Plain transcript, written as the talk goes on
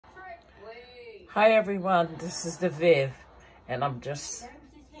Hi everyone, this is the Viv, and I'm just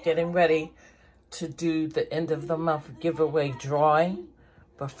getting ready to do the end of the month giveaway drawing.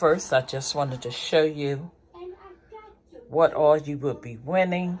 But first, I just wanted to show you what all you will be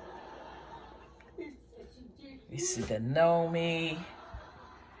winning. You see the Nomi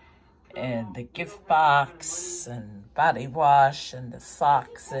and the gift box and body wash and the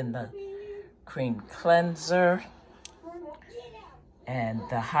socks and the cream cleanser and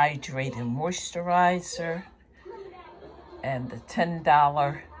the hydrating moisturizer and the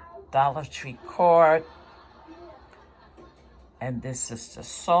 $10 Dollar Tree card. And this is the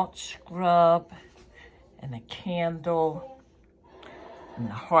salt scrub and a candle and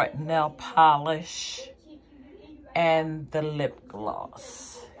the heart nail polish and the lip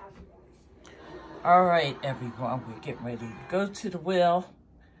gloss. All right, everyone, we're getting ready to go to the wheel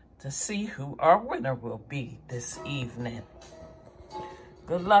to see who our winner will be this evening.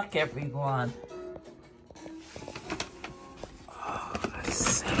 Good luck, everyone. Oh, let's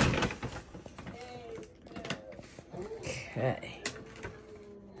see. Okay.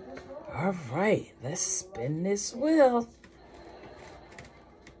 All right, let's spin this wheel.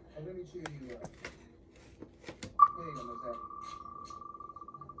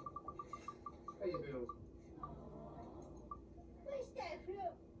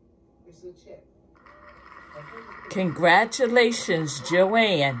 Congratulations,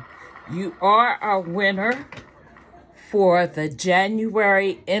 Joanne. You are our winner for the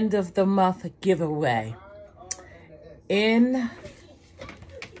January end of the month giveaway. In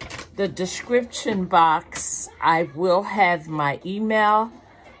the description box, I will have my email.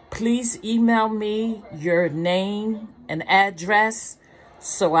 Please email me your name and address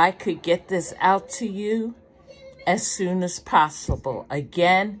so I could get this out to you as soon as possible.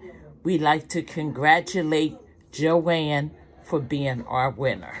 Again, we'd like to congratulate Joanne for being our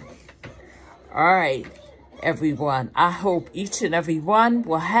winner. All right, everyone. I hope each and every one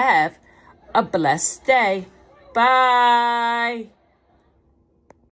will have a blessed day. Bye.